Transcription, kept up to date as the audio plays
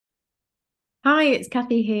Hi, it's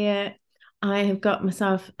Cathy here. I have got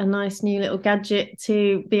myself a nice new little gadget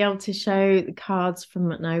to be able to show the cards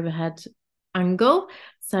from an overhead angle.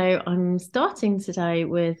 So I'm starting today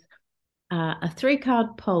with a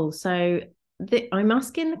three-card pull. So I'm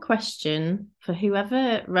asking the question for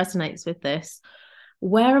whoever resonates with this,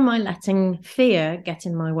 where am I letting fear get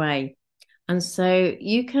in my way? And so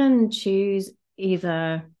you can choose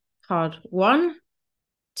either card one,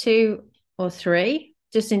 two, or three,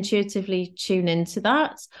 just intuitively tune into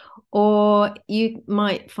that. Or you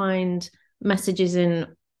might find messages in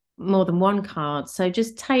more than one card. So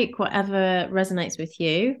just take whatever resonates with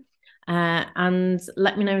you and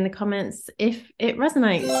let me know in the comments if it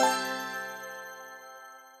resonates.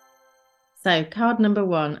 So, card number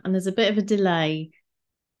one, and there's a bit of a delay.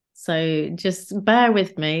 So, just bear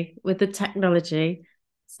with me with the technology.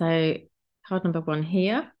 So, card number one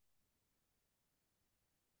here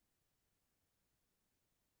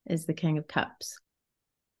is the King of Cups.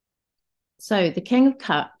 So the King of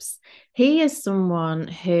Cups, he is someone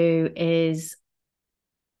who is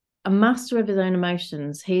a master of his own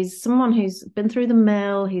emotions. He's someone who's been through the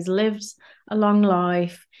mill, he's lived a long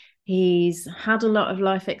life, he's had a lot of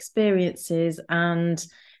life experiences, and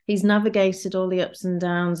he's navigated all the ups and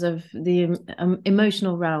downs of the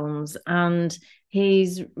emotional realms. And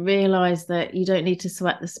he's realized that you don't need to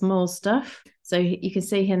sweat the small stuff. So you can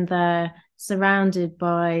see him there surrounded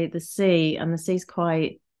by the sea, and the sea's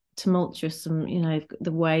quite tumultuous, and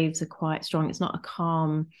the waves are quite strong. It's not a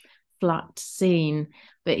calm flat scene,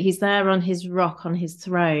 but he's there on his rock, on his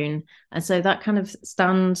throne. And so that kind of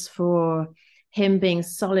stands for him being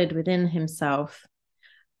solid within himself.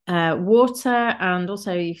 Water, and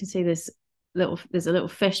also you can see there's a little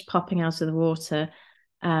fish popping out of the water.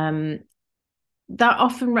 That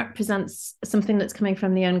often represents something that's coming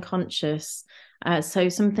from the unconscious. So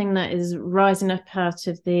something that is rising up out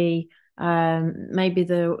of the maybe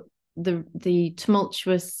the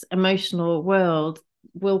tumultuous emotional world,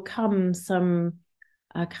 will come some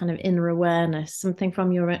kind of inner awareness. Something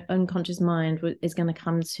from your unconscious mind is going to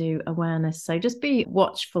come to awareness. So just be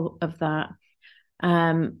watchful of that.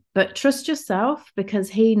 But trust yourself, because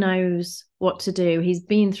he knows what to do. He's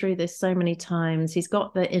been through this so many times. He's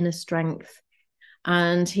got the inner strength,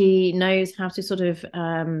 and he knows how to sort of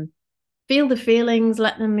feel the feelings,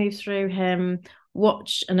 let them move through him,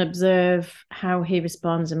 watch and observe how he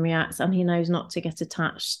responds and reacts. And he knows not to get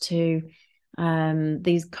attached to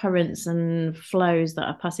these currents and flows that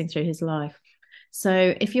are passing through his life.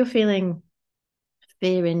 So if you're feeling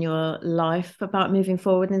fear in your life about moving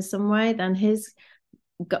forward in some way, then his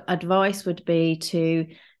advice would be to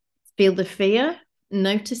feel the fear,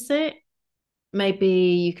 notice it. Maybe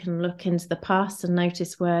you can look into the past and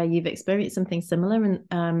notice where you've experienced something similar,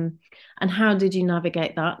 and how did you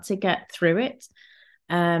navigate that to get through it.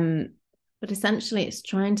 But essentially it's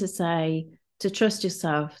trying to say to trust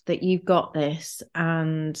yourself, that you've got this,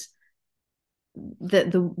 and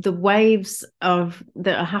that the waves of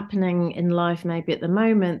that are happening in life maybe at the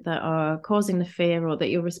moment that are causing the fear, or that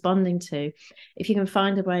you're responding to, if you can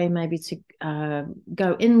find a way maybe to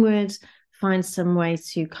go inward, find some way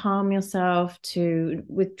to calm yourself, to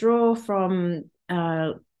withdraw from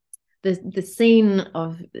the scene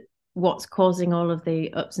of what's causing all of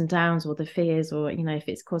the ups and downs, or the fears, or if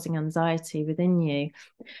it's causing anxiety within you,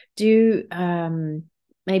 do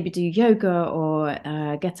maybe do yoga, or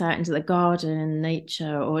get out into the garden and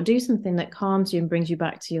nature, or do something that calms you and brings you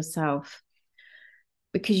back to yourself,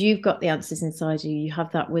 because you've got the answers inside you. You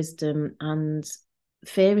have that wisdom, and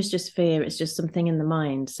fear is just fear. It's just something in the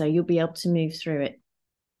mind. So you'll be able to move through it.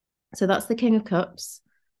 So that's the King of Cups.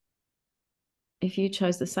 If you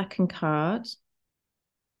chose the second card,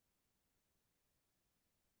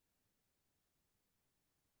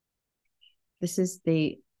 this is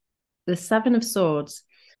the Seven of Swords.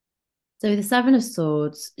 So the Seven of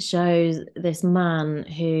Swords shows this man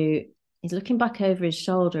who is looking back over his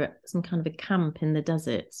shoulder at some kind of a camp in the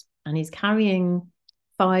desert, and he's carrying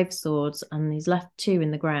five swords, and he's left two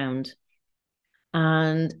in the ground.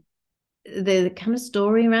 And the kind of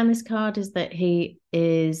story around this card is that he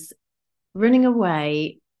is running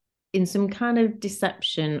away in some kind of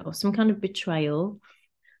deception or some kind of betrayal.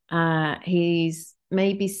 He's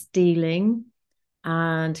maybe stealing,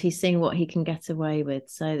 and he's seeing what he can get away with.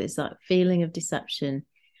 So there's that feeling of deception.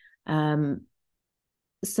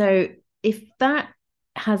 So if that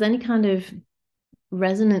has any kind of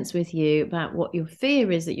resonance with you about what your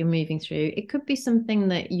fear is that you're moving through, it could be something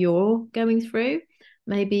that you're going through.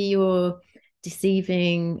 Maybe you're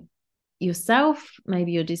deceiving yourself,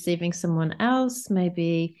 maybe you're deceiving someone else,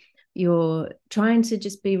 maybe you're trying to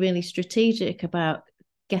just be really strategic about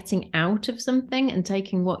getting out of something and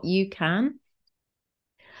taking what you can.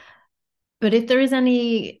 But if there is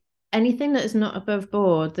anything that is not above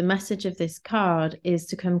board, the message of this card is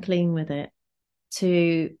to come clean with it,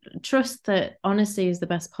 to trust that honesty is the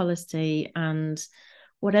best policy, and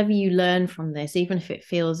whatever you learn from this, even if it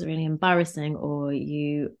feels really embarrassing, or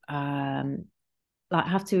you like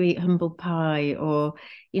have to eat humble pie, or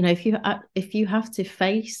if you have to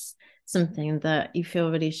face something that you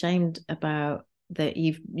feel really ashamed about, that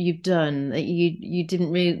you've done, that you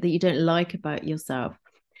didn't really, that you don't like about yourself,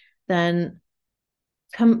 then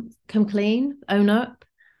come clean, own up,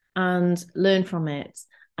 and learn from it,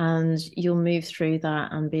 and you'll move through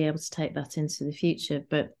that and be able to take that into the future.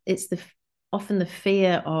 But it's often the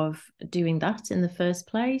fear of doing that in the first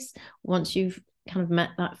place. Once you've kind of met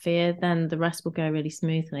that fear, then the rest will go really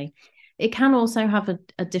smoothly. It can also have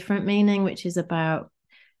a different meaning, which is about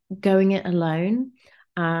going it alone.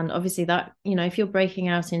 And obviously that, if you're breaking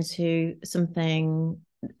out into something,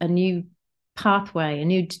 a new pathway, a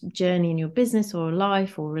new journey in your business or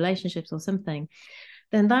life or relationships or something,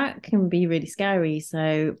 then that can be really scary.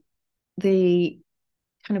 So the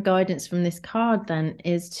kind of guidance from this card then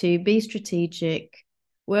is to be strategic,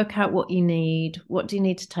 work out what you need, what do you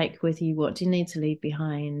need to take with you, what do you need to leave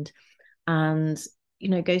behind, and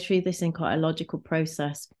go through this in quite a logical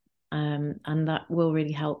process, and that will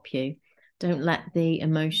really help you. Don't let the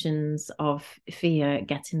emotions of fear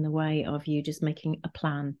get in the way of you just making a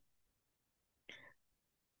plan.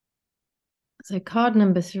 So card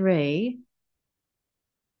number 3.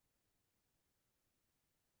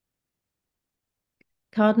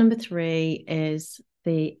 Card number 3 is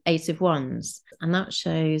the 8 of Wands, and that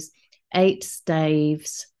shows 8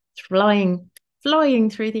 staves flying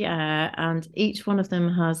through the air, and each one of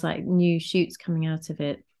them has like new shoots coming out of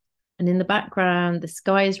it. And in the background, the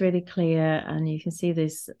sky is really clear, and you can see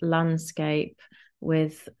this landscape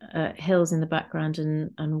with hills in the background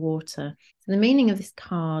and water. So the meaning of this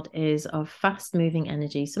card is of fast moving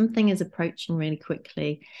energy. Something is approaching really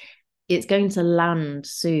quickly. It's going to land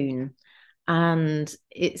soon, and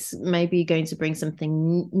it's maybe going to bring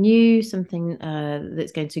something new, something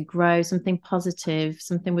that's going to grow, something positive,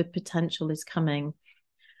 something with potential is coming.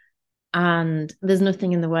 And there's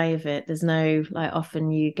nothing in the way of it. There's no, like,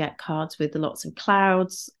 often you get cards with lots of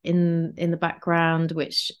clouds in the background,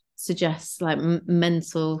 which suggests like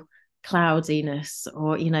mental cloudiness,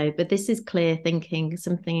 or but this is clear thinking.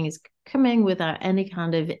 Something is coming without any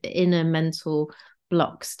kind of inner mental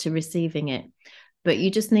blocks to receiving it, but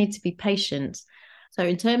you just need to be patient. So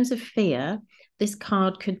in terms of fear, this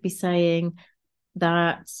card could be saying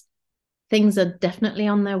that things are definitely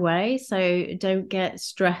on their way. So don't get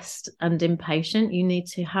stressed and impatient. You need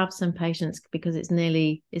to have some patience, because it's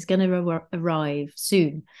going to arrive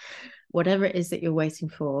soon, whatever it is that you're waiting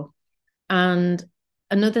for. And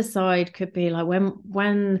another side could be like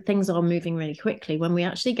when things are moving really quickly, when we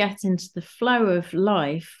actually get into the flow of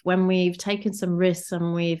life, when we've taken some risks,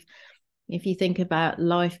 and if you think about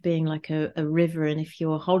life being like a river, and if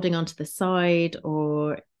you're holding onto the side,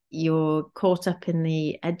 or you're caught up in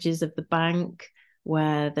the edges of the bank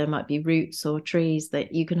where there might be roots or trees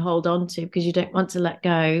that you can hold on to because you don't want to let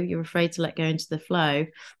go, you're afraid to let go into the flow.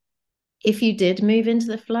 If you did move into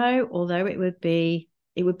the flow, although it would be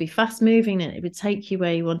fast moving and it would take you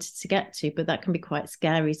where you wanted to get to, but that can be quite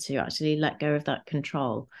scary to actually let go of that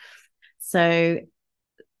control. So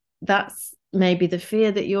that's maybe the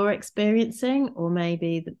fear that you're experiencing, or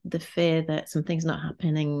maybe the fear that something's not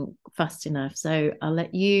happening fast enough. So I'll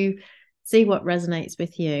let you see what resonates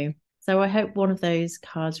with you. So I hope one of those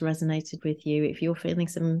cards resonated with you if you're feeling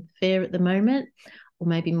some fear at the moment, or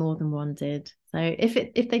maybe more than one did. So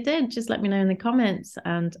if they did, just let me know in the comments,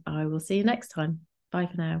 and I will see you next time. Bye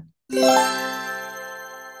for now.